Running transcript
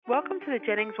Welcome to the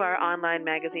Jennings Wire Online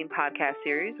Magazine podcast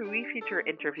series, where we feature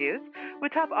interviews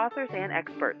with top authors and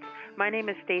experts. My name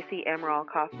is Stacey Amaral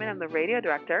Kaufman. I'm the radio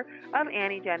director of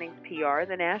Annie Jennings PR,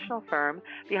 the national firm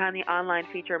behind the online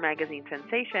feature magazine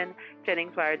sensation,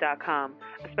 JenningsWire.com,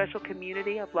 a special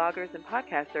community of bloggers and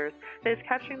podcasters that is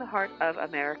capturing the heart of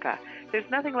America. There's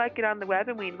nothing like it on the web,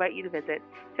 and we invite you to visit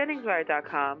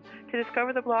JenningsWire.com to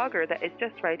discover the blogger that is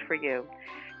just right for you.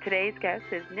 Today's guest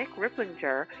is Nick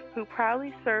Ripplinger, who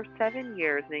proudly served 7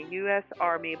 years in the U.S.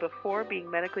 Army before being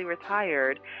medically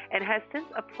retired and has since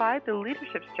applied the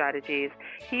leadership strategies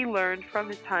he learned from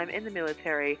his time in the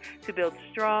military to build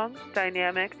strong,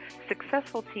 dynamic,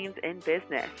 successful teams in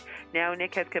business. Now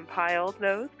Nick has compiled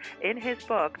those in his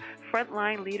book,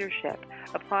 Frontline Leadership,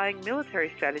 Applying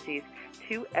Military Strategies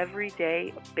to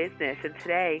Everyday Business. And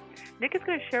today, Nick is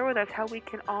going to share with us how we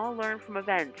can all learn from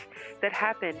events that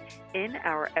happen in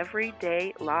our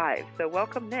everyday lives. So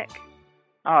welcome, Nick.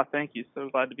 Thank you. So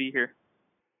glad to be here.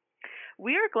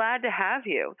 We are glad to have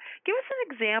you. Give us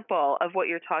an example of what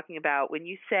you're talking about when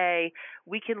you say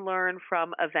we can learn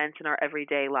from events in our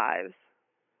everyday lives.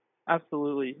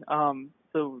 Absolutely.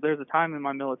 So there's a time in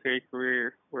my military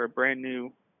career where a brand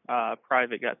new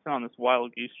private got sent on this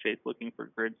wild goose chase looking for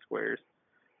grid squares.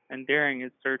 And during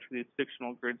his search for these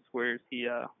fictional grid squares, he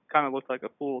kind of looked like a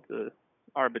fool to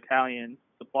our battalion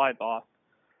supply boss.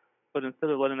 But instead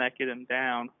of letting that get him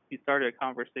down, he started a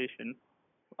conversation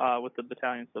with the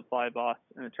battalion supply boss,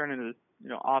 and it turned into this,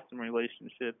 awesome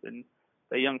relationship. And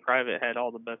that young private had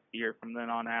all the best gear from then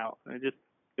on out. And it just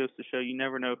goes to show you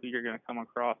never know who you're going to come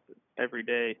across every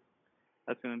day.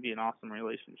 That's going to be an awesome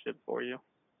relationship for you.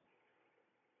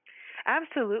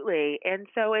 Absolutely. And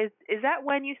so is that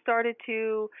when you started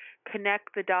to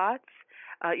connect the dots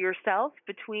yourself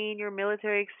between your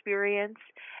military experience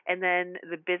and then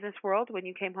the business world when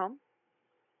you came home?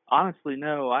 Honestly,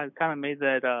 no. I kind of made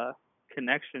that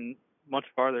connection much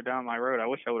farther down my road. I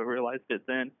wish I would have realized it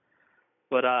then.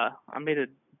 But I made a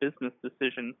business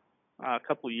decision a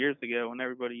couple of years ago, and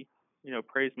everybody,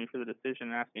 praised me for the decision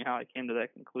and asked me how I came to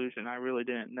that conclusion. I really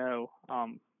didn't know.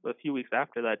 But a few weeks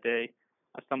after that day,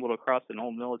 I stumbled across an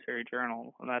old military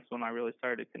journal, and that's when I really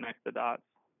started to connect the dots.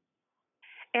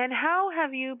 And how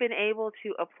have you been able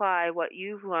to apply what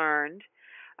you've learned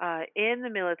in the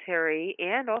military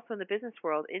and also in the business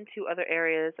world into other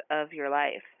areas of your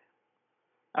life?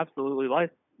 Absolutely.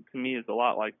 Life, to me, is a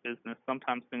lot like business.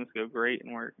 Sometimes things go great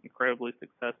and we're incredibly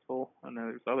successful, and then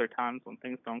there's other times when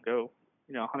things don't go,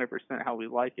 100% how we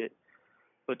like it.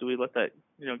 But do we let that,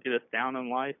 get us down in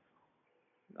life?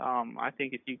 I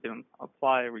think if you can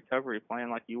apply a recovery plan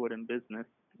like you would in business,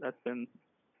 that's been,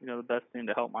 the best thing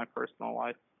to help my personal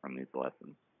life from these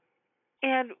lessons.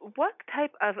 And what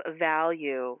type of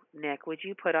value, Nick, would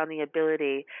you put on the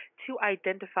ability to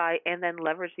identify and then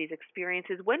leverage these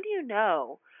experiences? When do you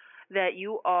know that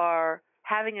you are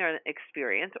having an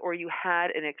experience or you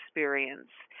had an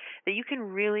experience that you can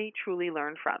really, truly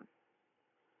learn from?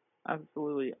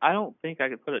 Absolutely. I don't think I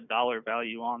could put a dollar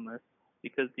value on this,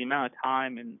 because the amount of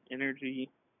time and energy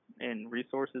and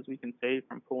resources we can save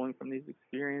from pulling from these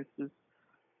experiences,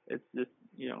 it's just,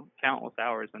 countless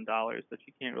hours and dollars that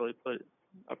you can't really put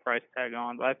a price tag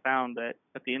on. But I found that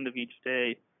at the end of each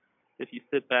day, if you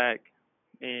sit back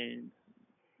and,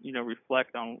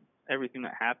 reflect on everything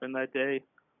that happened that day,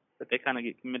 that they kind of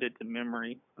get committed to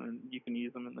memory and you can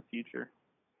use them in the future.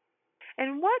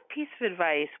 And what piece of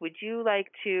advice would you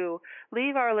like to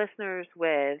leave our listeners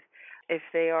with if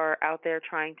they are out there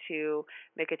trying to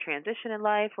make a transition in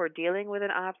life or dealing with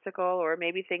an obstacle, or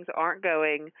maybe things aren't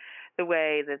going the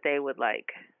way that they would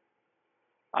like?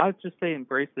 I would just say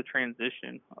embrace the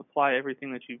transition. Apply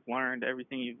everything that you've learned,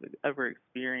 everything you've ever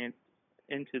experienced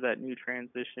into that new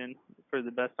transition for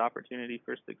the best opportunity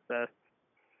for success.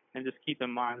 And just keep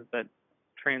in mind that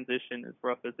transition, as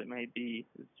rough as it may be,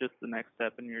 is just the next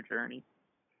step in your journey.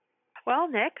 Well,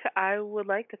 Nick, I would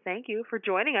like to thank you for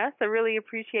joining us. I really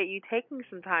appreciate you taking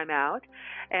some time out.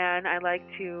 And I'd like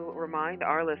to remind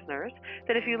our listeners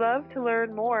that if you love to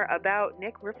learn more about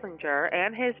Nick Ripplinger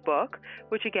and his book,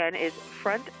 which again is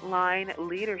Frontline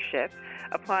Leadership,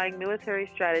 Applying Military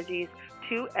Strategies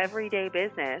to Everyday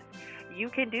Business, you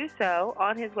can do so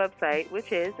on his website,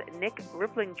 which is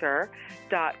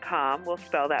nickripplinger.com. We'll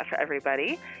spell that for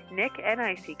everybody. Nick,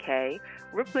 N-I-C-K,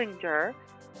 Ripplinger,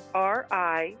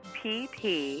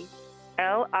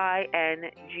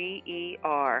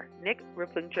 R-I-P-P-L-I-N-G-E-R,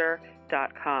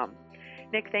 nickripplinger.com.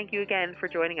 Nick, thank you again for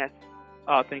joining us.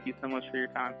 Thank you so much for your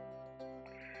time.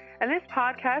 And this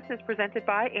podcast is presented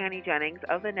by Annie Jennings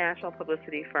of the national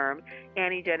publicity firm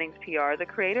Annie Jennings PR, the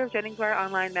creator of Jennings Wire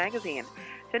Online Magazine.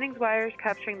 Jennings Wire is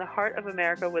capturing the heart of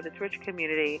America with its rich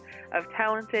community of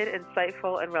talented,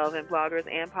 insightful, and relevant bloggers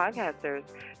and podcasters.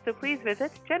 So please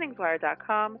visit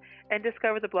JenningsWire.com and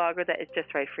discover the blogger that is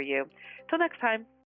just right for you. Till next time.